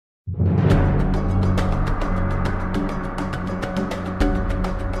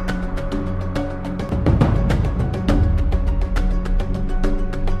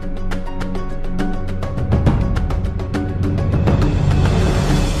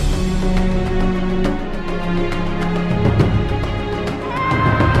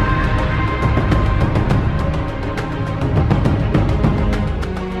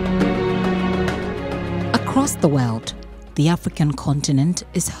the world, the African continent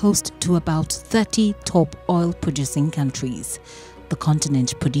is host to about 30 top oil-producing countries. The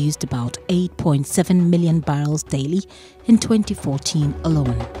continent produced about 8.7 million barrels daily in 2014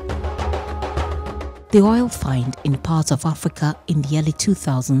 alone. The oil find in parts of Africa in the early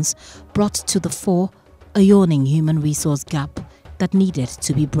 2000s brought to the fore a yawning human resource gap that needed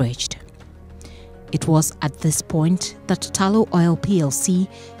to be bridged. It was at this point that Tullow Oil plc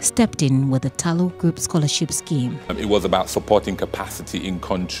stepped in with the Tullow Group Scholarship Scheme. It was about supporting capacity in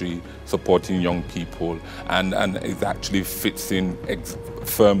country, supporting young people, and it actually fits in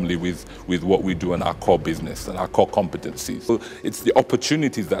firmly with what we do in our core business and our core competencies. So it's the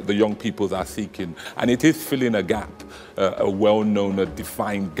opportunities that the young people are seeking, and it is filling a gap, a well-known, a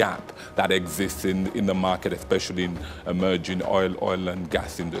defined gap that exists in the market, especially in emerging oil and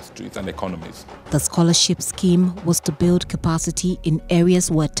gas industries and economies. The scholarship scheme was to build capacity in areas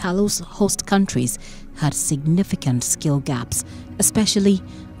where Tullow's host countries had significant skill gaps, especially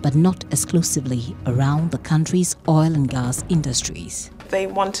but not exclusively around the country's oil and gas industries. They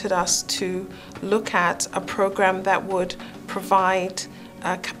wanted us to look at a program that would provide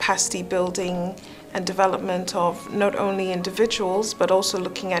capacity building and development of not only individuals but also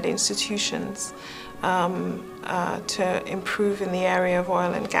looking at institutions to improve in the area of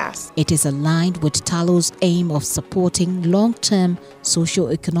oil and gas. It is aligned with Tullow's aim of supporting long-term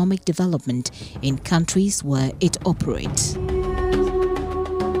socio-economic development in countries where it operates.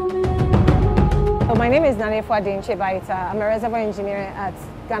 So my name is Nanefwa Dinche-Baita. I'm a reservoir engineer at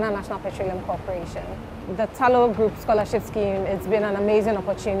Ghana National Petroleum Corporation. The Tullow Group Scholarship Scheme, it's been an amazing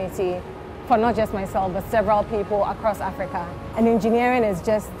opportunity for not just myself but several people across Africa. And engineering is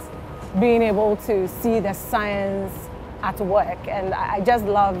just being able to see the science at work, and I just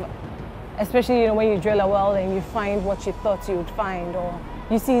love, especially when you drill a well and you find what you thought you would find, or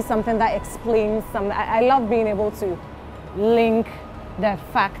you see something that explains something. I love being able to link the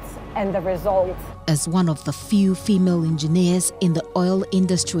facts and the results. As one of the few female engineers in the oil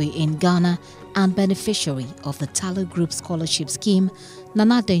industry in Ghana and beneficiary of the Tullow Group Scholarship Scheme,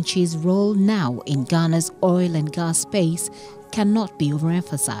 Nana Denchi's role now in Ghana's oil and gas space cannot be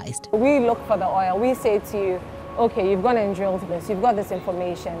overemphasized. We look for the oil. We say to you, okay, you've gone and drilled this, you've got this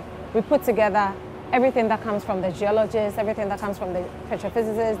information. We put together everything that comes from the geologists, everything that comes from the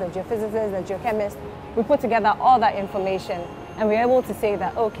petrophysicists, the geophysicists, the geochemists. We put together all that information, and we're able to say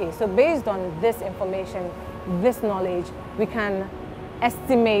that, okay, so based on this information, this knowledge, we can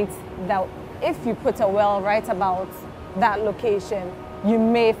estimate that if you put a well right about that location, you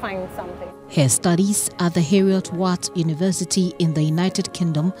may find something. Her studies at the Heriot-Watt University in the United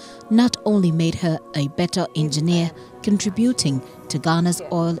Kingdom not only made her a better engineer contributing to Ghana's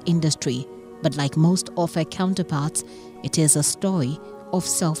oil industry, but like most of her counterparts, it is a story of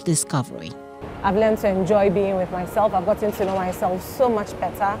self-discovery. I've learned to enjoy being with myself. I've gotten to know myself so much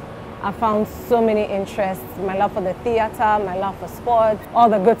better. I found so many interests, my love for the theater, my love for sport, all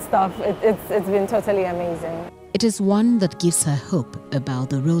the good stuff. It's been totally amazing. It is one that gives her hope about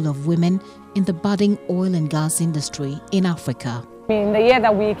the role of women in the budding oil and gas industry in Africa. In the year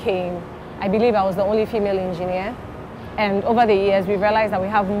that we came, I believe I was the only female engineer. And over the years, we realized that we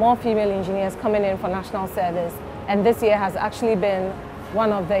have more female engineers coming in for national service. And this year has actually been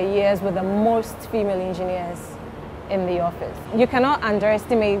one of the years with the most female engineers in the office. You cannot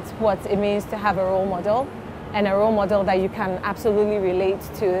underestimate what it means to have a role model, and a role model that you can absolutely relate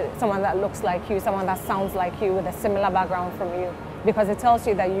to, someone that looks like you, someone that sounds like you with a similar background from you, because it tells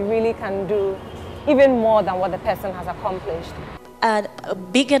you that you really can do even more than what the person has accomplished. A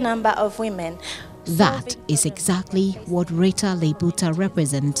bigger number of women. That is exactly what Rita Lebuta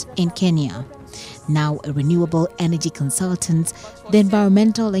represents in Kenya. Now a renewable energy consultant, the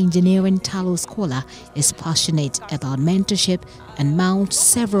environmental engineering Tullow scholar is passionate about mentorship and mounts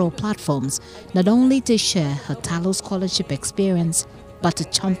several platforms not only to share her Tullow scholarship experience but to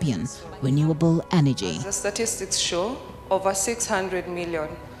champion renewable energy. The statistics show over 600 million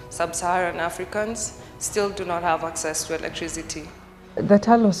Sub-Saharan Africans still do not have access to electricity. The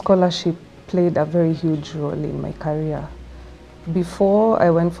Tullow scholarship played a very huge role in my career. Before I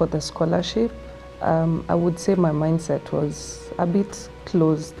went for the scholarship, I would say my mindset was a bit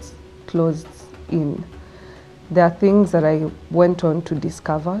closed in. There are things that I went on to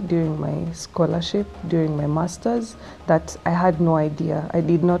discover during my scholarship, during my master's, that I had no idea. I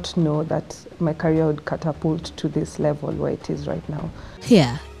did not know that my career would catapult to this level where it is right now.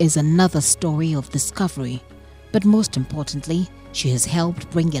 Here is another story of discovery, but most importantly, she has helped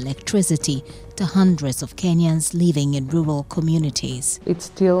bring electricity to hundreds of Kenyans living in rural communities. It's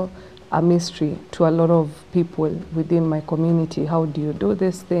still a mystery to a lot of people within my community. How do you do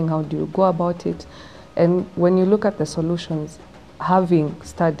this thing? How do you go about it? And when you look at the solutions, having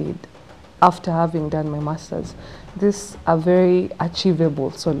studied, after having done my master's, these are very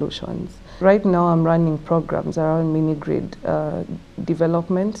achievable solutions. Right now I'm running programs around mini-grid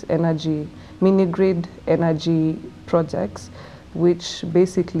development, mini-grid energy projects, which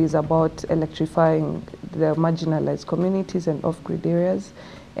basically is about electrifying the marginalized communities and off-grid areas.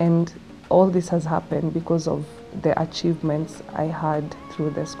 And all this has happened because of the achievements I had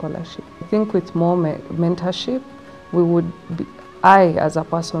through the scholarship. I think with more mentorship, I as a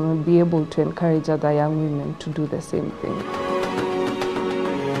person would be able to encourage other young women to do the same thing.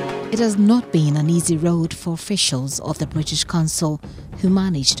 It has not been an easy road for officials of the British Council who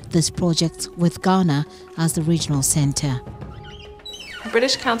managed this project with Ghana as the regional centre. The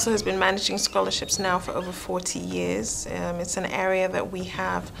British Council has been managing scholarships now for over 40 years. It's an area that we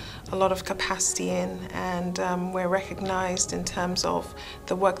have a lot of capacity in, and we're recognised in terms of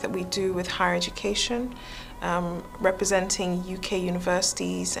the work that we do with higher education, representing UK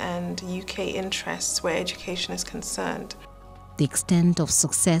universities and UK interests where education is concerned. The extent of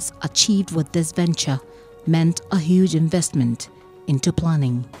success achieved with this venture meant a huge investment into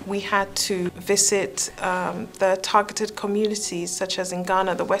planning. We had to visit the targeted communities, such as in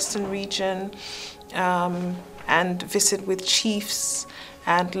Ghana, the Western region, and visit with chiefs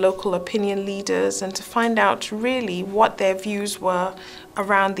and local opinion leaders, and to find out really what their views were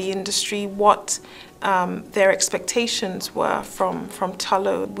around the industry, what their expectations were from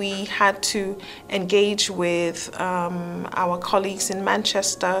Tullow. We had to engage with our colleagues in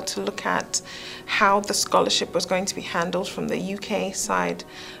Manchester to look at how the scholarship was going to be handled from the UK side,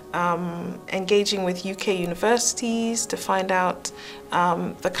 engaging with UK universities to find out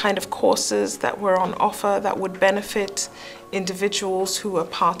the kind of courses that were on offer that would benefit individuals who were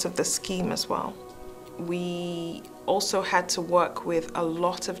part of the scheme as well. We also had to work with a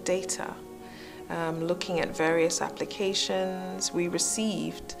lot of data. Looking at various applications. We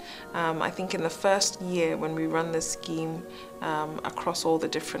received, I think in the first year when we run this scheme across all the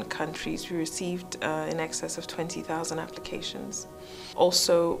different countries, we received in excess of 20,000 applications.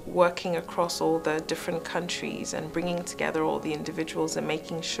 Also working across all the different countries and bringing together all the individuals and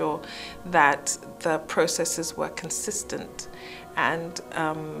making sure that the processes were consistent. And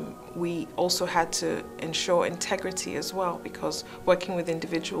we also had to ensure integrity as well, because working with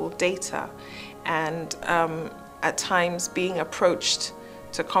individual data and at times being approached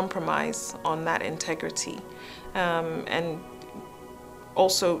to compromise on that integrity, and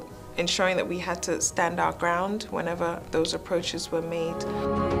also ensuring that we had to stand our ground whenever those approaches were made.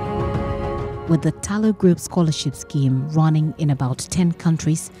 With the Tullow Group Scholarship Scheme running in about 10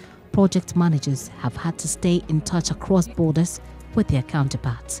 countries, project managers have had to stay in touch across borders with their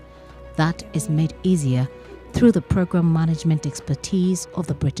counterparts. That is made easier through the program management expertise of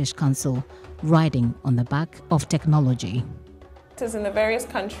the British Council, riding on the back of technology. In the various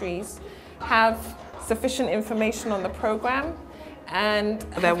countries have sufficient information on the program, and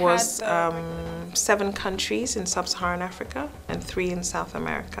there was 7 countries in Sub-Saharan Africa and 3 in South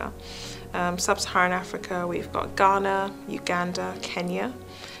America. Sub-Saharan Africa, we've got Ghana, Uganda, Kenya,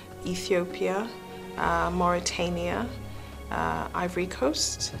 Ethiopia, Mauritania, Ivory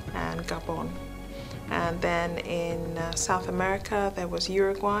Coast and Gabon. And then in South America there was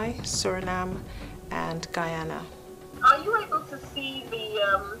Uruguay, Suriname and Guyana. Are you able to see the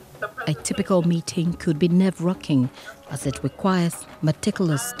A typical meeting could be nerve-wracking as it requires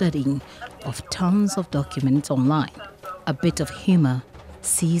meticulous studying of tons of documents online. A bit of humor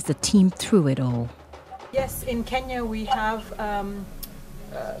sees the team through it all. Yes, in Kenya we have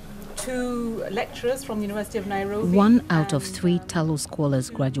 2 lecturers from the University of Nairobi. 1 out of 3 Tullow scholars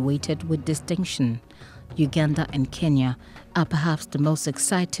graduated with distinction. Uganda and Kenya are perhaps the most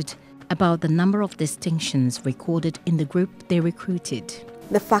excited about the number of distinctions recorded in the group they recruited.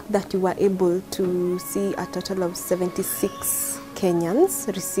 The fact that we were able to see a total of 76 Kenyans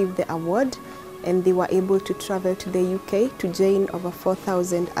receive the award, and they were able to travel to the UK to join over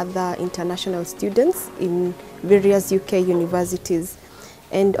 4,000 other international students in various UK universities.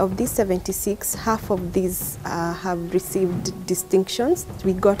 And of these 76, half of these have received distinctions.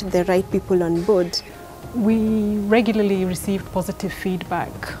 We got the right people on board. We regularly received positive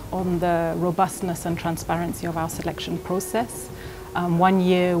feedback on the robustness and transparency of our selection process. 1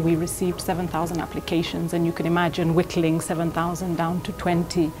 year we received 7,000 applications, and you can imagine whittling 7,000 down to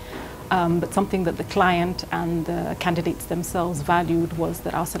 20. But something that the client and the candidates themselves valued was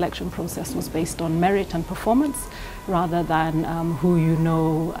that our selection process was based on merit and performance rather than who you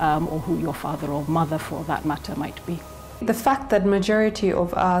know or who your father or mother for that matter might be. The fact that majority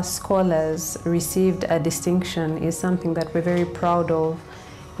of our scholars received a distinction is something that we're very proud of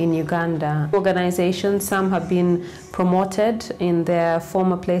in Uganda. Organizations, some have been promoted in their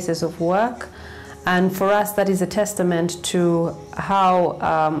former places of work, and for us that is a testament to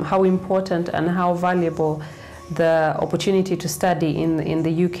how important and how valuable the opportunity to study in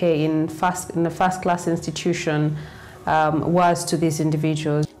the UK in a first-class institution was to these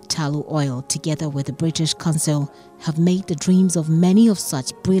individuals. Tullow Oil, together with the British Council, have made the dreams of many of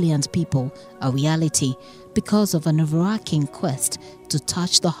such brilliant people a reality because of an overarching quest to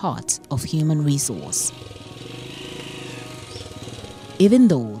touch the heart of human resource. Even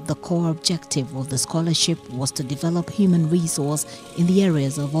though the core objective of the scholarship was to develop human resource in the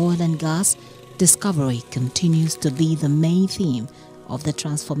areas of oil and gas, discovery continues to be the main theme of the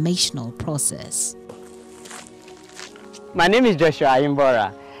transformational process. My name is Joshua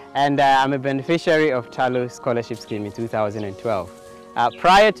Ayimbora, and I'm a beneficiary of Tullow Scholarship Scheme in 2012.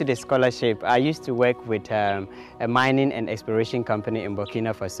 Prior to the scholarship, I used to work with a mining and exploration company in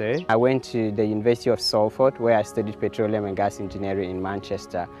Burkina Faso. I went to the University of Salford, where I studied petroleum and gas engineering in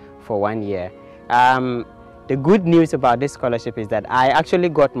Manchester for 1 year. The good news about this scholarship is that I actually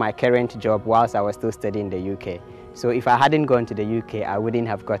got my current job whilst I was still studying in the UK. So if I hadn't gone to the UK, I wouldn't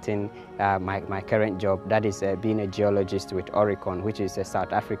have gotten my current job, that is being a geologist with Oricon, which is a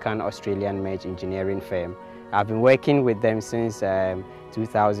South African-Australian merged engineering firm. I've been working with them since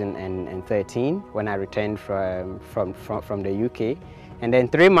 2013 when I returned from the UK. And then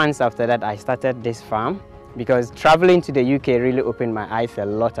 3 months after that, I started this farm because traveling to the UK really opened my eyes a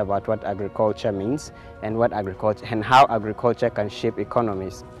lot about what agriculture means and how agriculture can shape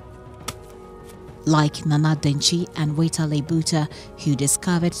economies. Like Nana Denchi and Weta Lebuta, who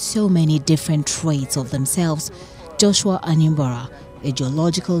discovered so many different traits of themselves, Joshua Ayimbora, a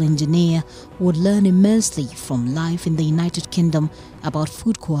geological engineer, would learn immensely from life in the United Kingdom about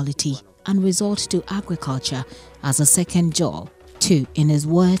food quality and resort to agriculture as a second job to, in his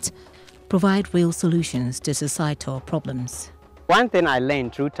words, provide real solutions to societal problems. One thing I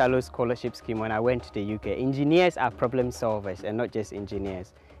learned through Tullow Scholarship Scheme when I went to the UK, engineers are problem solvers and not just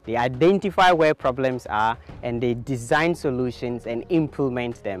engineers. They identify where problems are and they design solutions and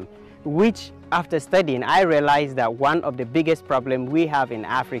implement them, which after studying, I realized that one of the biggest problems we have in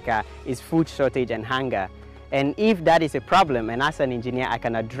Africa is food shortage and hunger. And if that is a problem, and as an engineer I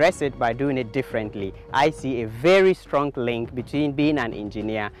can address it by doing it differently, I see a very strong link between being an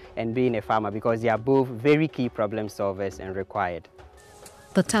engineer and being a farmer because they are both very key problem solvers and required.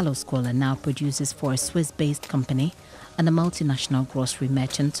 The Tullow Scholar now produces for a Swiss-based company and a multinational grocery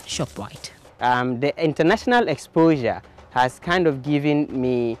merchant, ShopRite. The international exposure has kind of given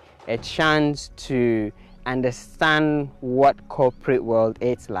me a chance to understand what corporate world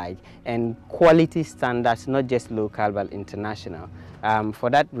is like and quality standards, not just local but international. For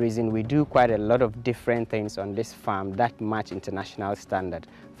that reason, we do quite a lot of different things on this farm that match international standard.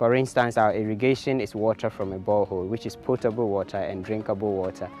 For instance, our irrigation is water from a borehole, which is potable water and drinkable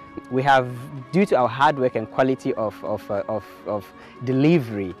water. We have, due to our hard work and quality of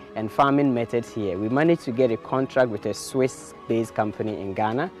delivery and farming methods here, we managed to get a contract with a Swiss-based company in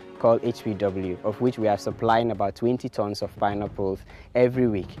Ghana called HPW, of which we are supplying about 20 tons of pineapples every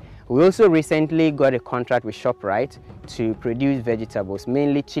week. We also recently got a contract with ShopRite to produce vegetables,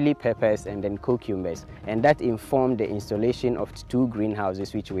 mainly chili peppers and then cucumbers, and that informed the installation of 2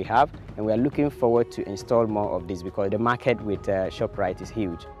 greenhouses which we have, and we are looking forward to install more of these because the market with ShopRite is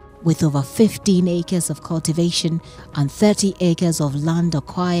huge. With over 15 acres of cultivation and 30 acres of land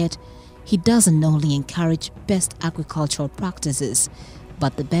acquired, he doesn't only encourage best agricultural practices,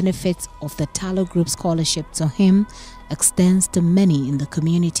 but the benefits of the Tullow Group Scholarship to him extends to many in the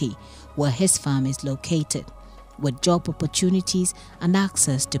community where his farm is located, with job opportunities and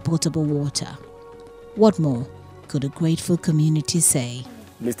access to potable water. What more could a grateful community say?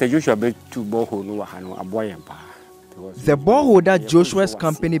 The borehole that Joshua's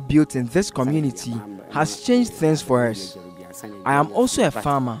company built in this community has changed things for us. I am also a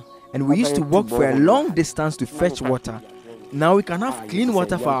farmer, and we used to walk for a long distance to fetch water. Now we can have clean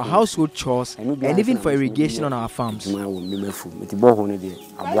water for our household chores and even for irrigation on our farms.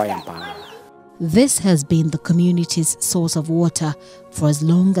 This has been the community's source of water for as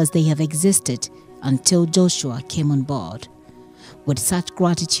long as they have existed until Joshua came on board. With such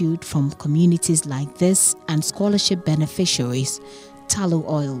gratitude from communities like this and scholarship beneficiaries, Tullow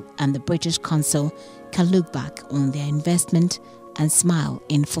Oil and the British Council can look back on their investment and smile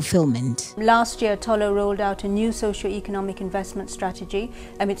in fulfillment. Last year, Tullow rolled out a new socio-economic investment strategy.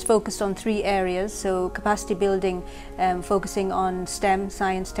 It's focused on 3 areas, so capacity building, focusing on STEM,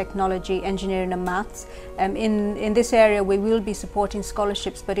 science, technology, engineering and maths. In this area we will be supporting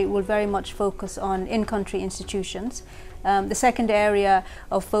scholarships, but it will very much focus on in-country institutions. The second area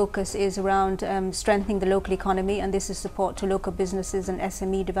of focus is around strengthening the local economy, and this is support to local businesses and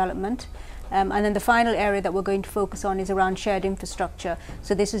SME development. And then the final area that we're going to focus on is around shared infrastructure.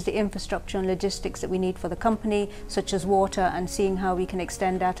 So this is the infrastructure and logistics that we need for the company, such as water, and seeing how we can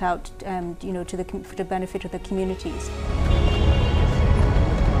extend that out to the benefit of the communities.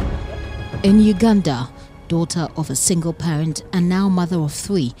 In Uganda, daughter of a single parent and now mother of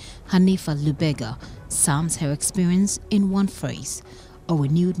 3, Hanifa Lubega sums her experience in one phrase: a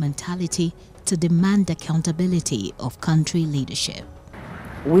renewed mentality to demand accountability of country leadership.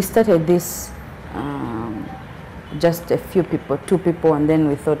 We started this just a few people, 2 people, and then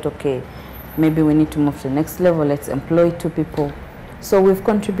we thought, okay, maybe we need to move to the next level, let's employ 2 people. So we've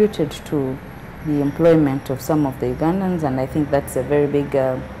contributed to the employment of some of the Ugandans, and I think that's a very big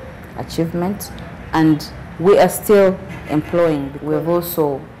achievement. And we are still employing. We have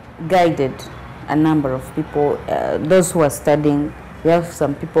also guided a number of people, those who are studying. We have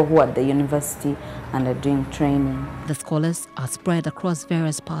some people who are at the university and are doing training. The scholars are spread across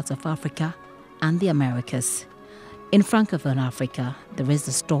various parts of Africa and the Americas. In Francophone Africa, there is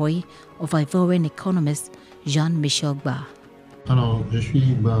the story of Ivorian economist Jean-Michel Ba. Alors, je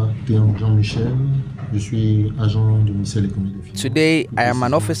suis Jean-Michel. Je suis agent du ministère de l'économie et des finances. Today, I am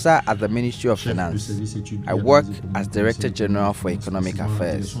an officer at the Ministry of Finance. I work as Director General for Economic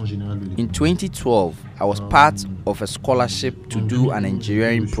Affairs. In 2012, I was part of a scholarship to do an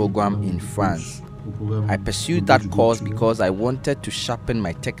engineering program in France. I pursued that course because I wanted to sharpen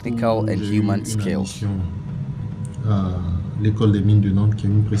my technical and human skills. L'école des mines de Nantes, qui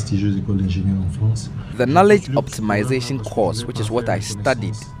est une prestigieuse école d'ingénieurs en France. The knowledge optimization course, which is what I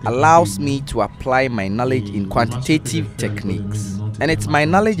studied, allows me to apply my knowledge in quantitative techniques. And it's my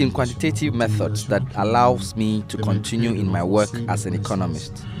knowledge in quantitative methods that allows me to continue in my work as an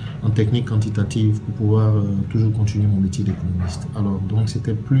economist. En technique quantitative pour pouvoir toujours continuer mon métier d'économiste. Alors donc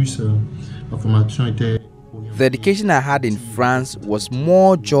c'était plus la formation était. The education I had in France was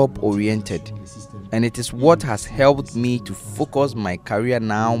more job-oriented, and it is what has helped me to focus my career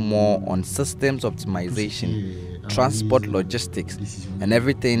now more on systems optimization, transport logistics, and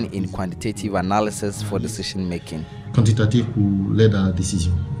everything in quantitative analysis for decision making. Quantitative pour l'aide à la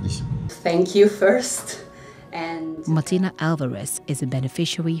décision. Thank you first. Martina Alvarez is a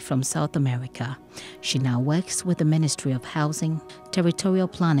beneficiary from South America. She now works with the Ministry of Housing, Territorial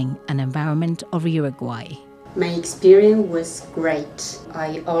Planning and Environment of Uruguay. My experience was great.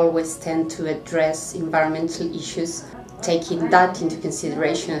 I always tend to address environmental issues, taking that into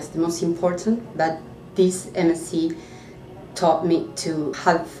consideration as the most important, but this MSc taught me to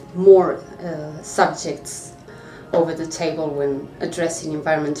have more subjects over the table when addressing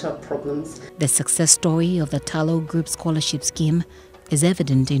environmental problems. The success story of the Tullow Group Scholarship Scheme is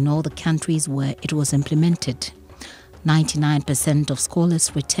evident in all the countries where it was implemented. 99% of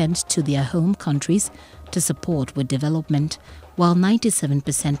scholars returned to their home countries to support with development, while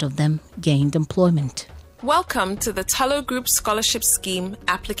 97% of them gained employment. Welcome to the Tullow Group Scholarship Scheme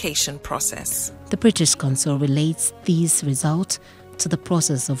application process. The British Council relates these results to the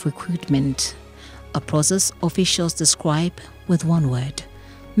process of recruitment, a process officials describe with one word,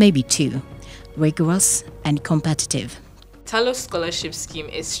 maybe 2, rigorous and competitive. Tullow Scholarship Scheme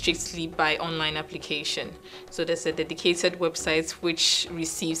is strictly by online application. So there's a dedicated website which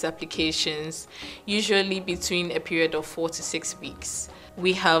receives applications, usually between a period of 4 to 6 weeks.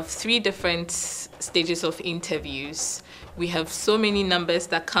 We have 3 different stages of interviews. We have so many numbers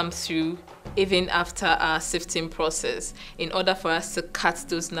that come through even after our sifting process in order for us to cut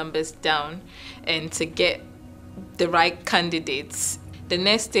those numbers down and to get the right candidates. The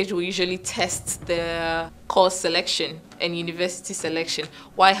next stage will usually test the course selection and university selection.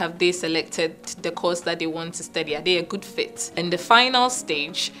 Why have they selected the course that they want to study? Are they a good fit? And the final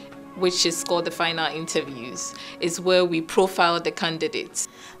stage, which is called the final interviews, is where we profile the candidates.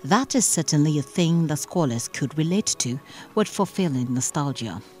 That is certainly a thing that scholars could relate to with fulfilling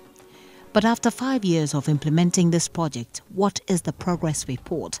nostalgia. But after 5 years of implementing this project, what is the progress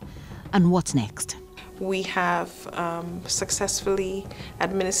report and what's next? We have successfully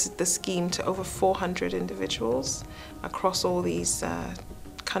administered the scheme to over 400 individuals across all these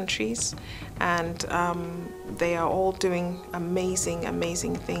countries, and they are all doing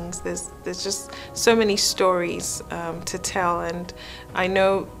amazing things. There's just so many stories to tell, and I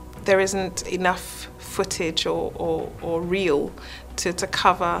know there isn't enough footage or reel to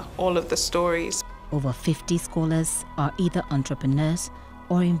cover all of the stories. Over 50 scholars are either entrepreneurs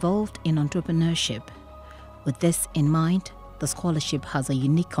or involved in entrepreneurship. With this in mind, the scholarship has a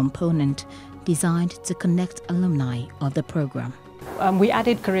unique component designed to connect alumni of the program. We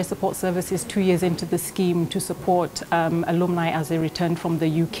added career support services 2 years into the scheme to support alumni as they returned from the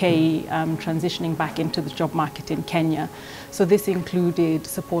UK, transitioning back into the job market in Kenya. So this included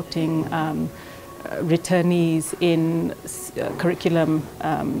supporting returnees in curriculum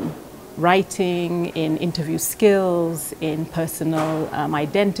writing, in interview skills, in personal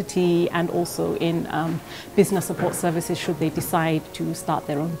identity, and also in business support services should they decide to start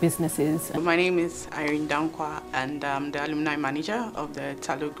their own businesses. My name is Irene Dankwa, and I'm the alumni manager of the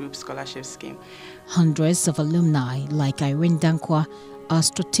Tullow Group Scholarship Scheme. Hundreds of alumni like Irene Dankwa are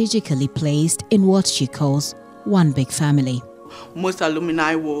strategically placed in what she calls one big family. Most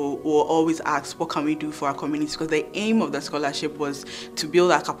alumni will always ask, what can we do for our community? Because the aim of the scholarship was to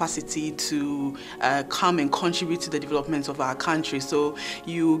build our capacity to come and contribute to the development of our country. So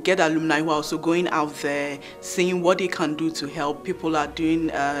you get alumni who are also going out there, seeing what they can do to help. People are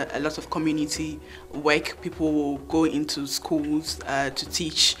doing a lot of community work. People will go into schools to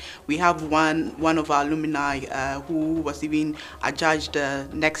teach. We have one of our alumni who was even adjudged the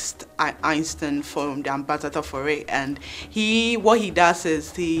next Einstein from the ambassador for it, and what he does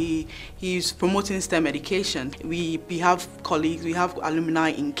is he's promoting STEM education. We have colleagues, we have alumni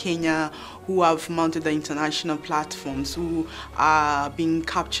in Kenya who have mounted the international platforms, who are being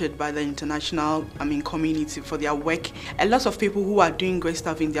captured by the international community for their work. A lot of people who are doing great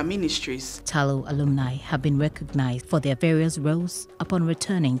stuff in their ministries. Tullow alumni have been recognized for their various roles upon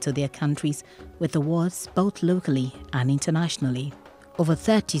returning to their countries with awards both locally and internationally. Over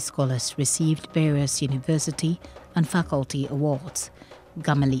 30 scholars received various university and faculty awards.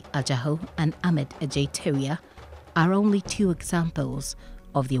 Gamali Ajaho and Ahmed Ejay are only two examples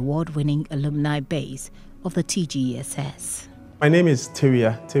of the award-winning alumni base of the TGSS. My name is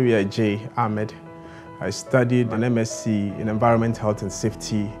Teria J. Ahmed. I studied an MSc in Environment, Health and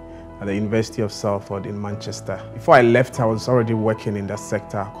Safety at the University of Salford in Manchester. Before I left, I was already working in that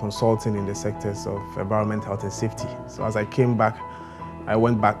sector, consulting in the sectors of environment, health and safety. So as I came back, I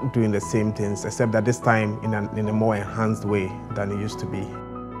went back doing the same things, except that this time in a more enhanced way than it used to be.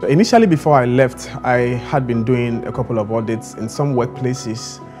 So initially, before I left, I had been doing a couple of audits in some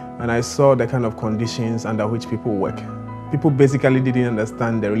workplaces, and I saw the kind of conditions under which people work. People basically didn't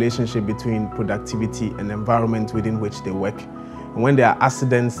understand the relationship between productivity and environment within which they work. And when there are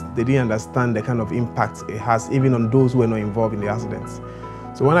accidents, they didn't understand the kind of impact it has even on those who were not involved in the accidents.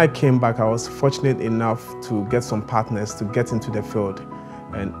 So when I came back, I was fortunate enough to get some partners to get into the field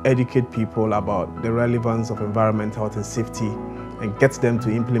and educate people about the relevance of environment, health and safety, and get them to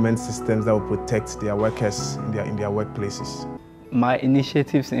implement systems that will protect their workers in their workplaces. My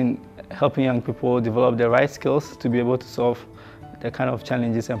initiatives in helping young people develop the right skills to be able to solve the kind of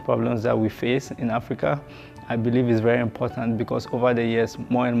challenges and problems that we face in Africa, I believe is very important, because over the years,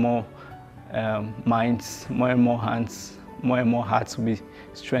 more and more minds, more and more hands, more and more hearts will be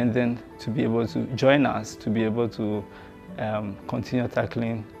strengthened to be able to join us, to be able to continue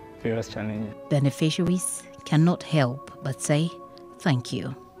tackling various challenges. Beneficiaries cannot help but say thank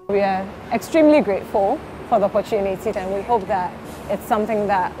you. We are extremely grateful for the opportunity, and we hope that it's something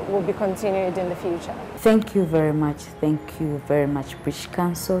that will be continued in the future. Thank you very much. Thank you very much, British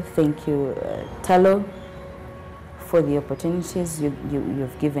Council. Thank you, Tullow, for the opportunities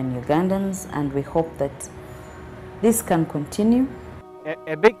you've given Ugandans, and we hope that this can continue.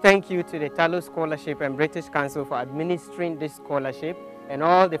 A big thank you to the Tullow Scholarship and British Council for administering this scholarship and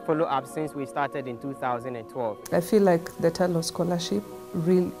all the follow-up since we started in 2012. I feel like the Tullow Scholarship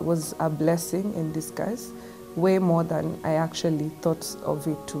really was a blessing in disguise, way more than I actually thought of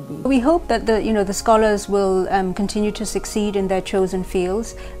it to be. We hope that the scholars will continue to succeed in their chosen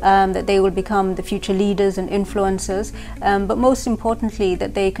fields, that they will become the future leaders and influencers, but most importantly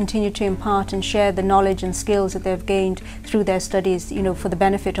that they continue to impart and share the knowledge and skills that they've gained through their studies, for the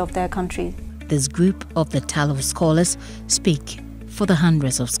benefit of their country. This group of the Tullow scholars speak for the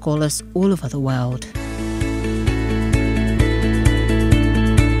hundreds of scholars all over the world.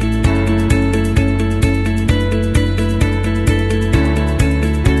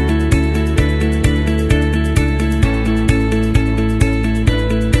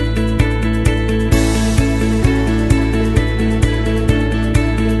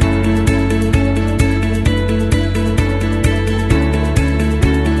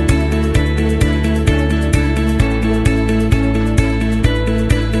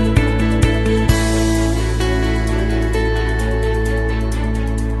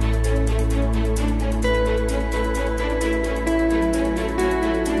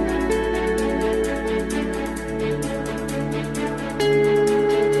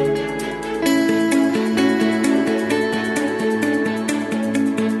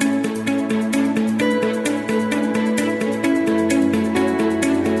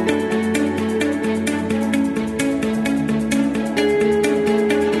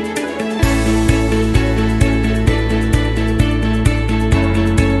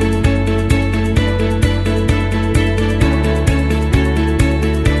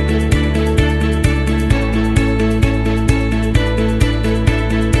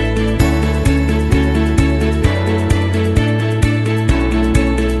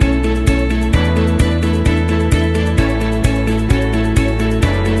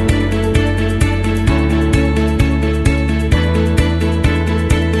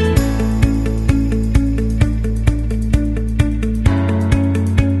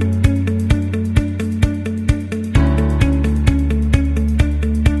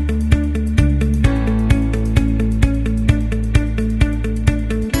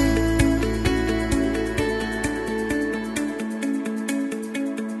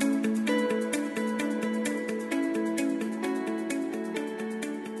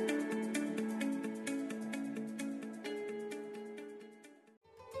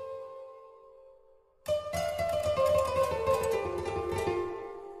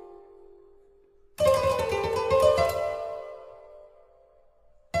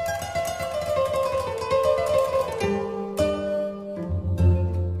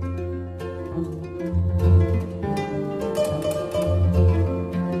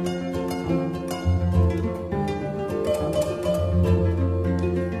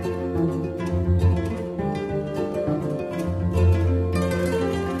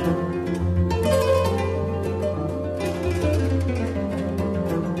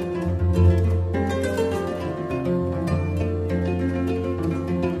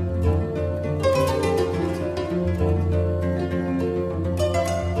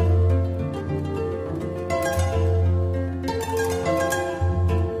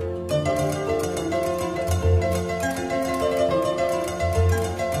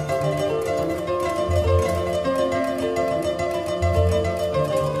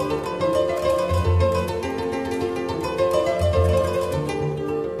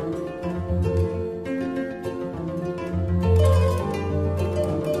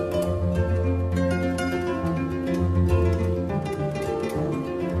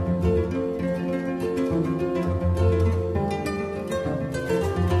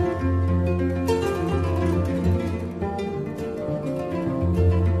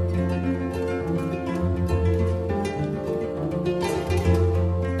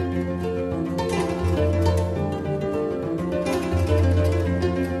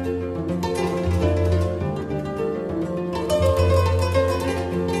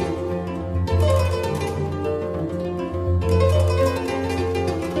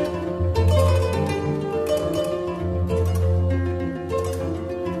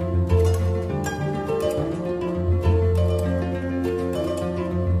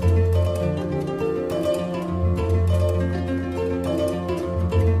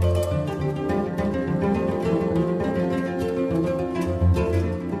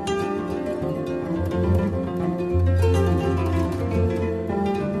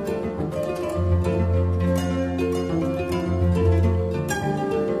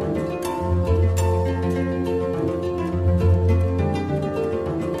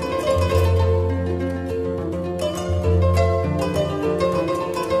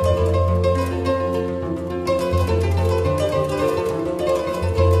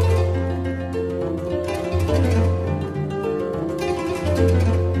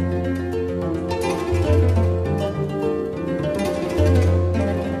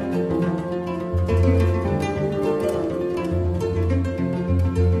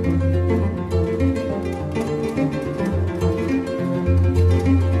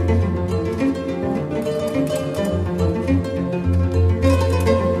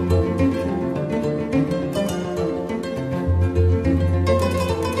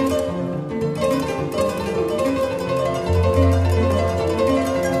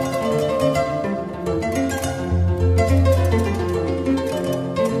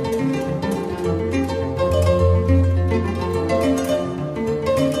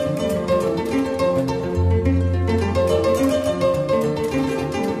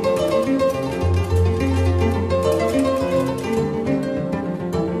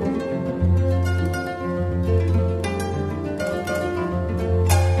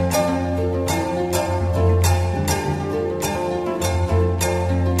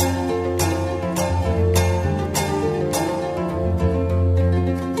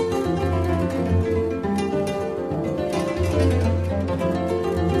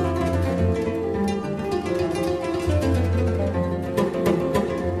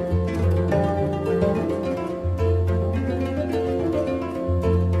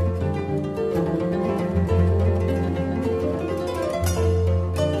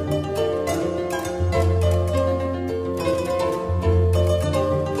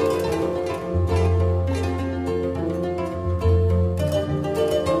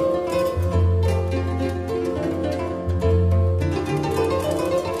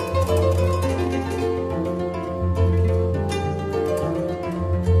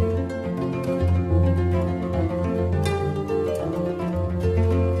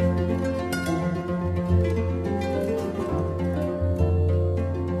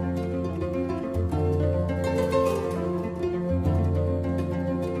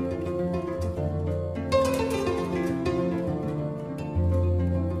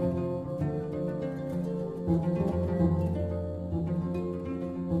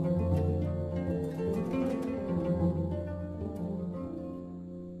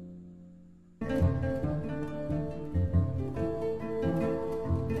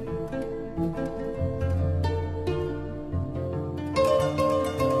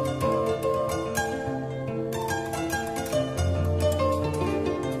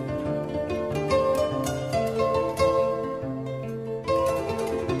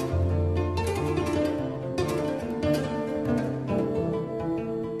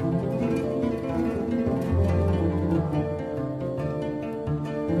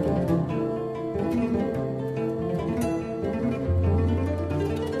 you.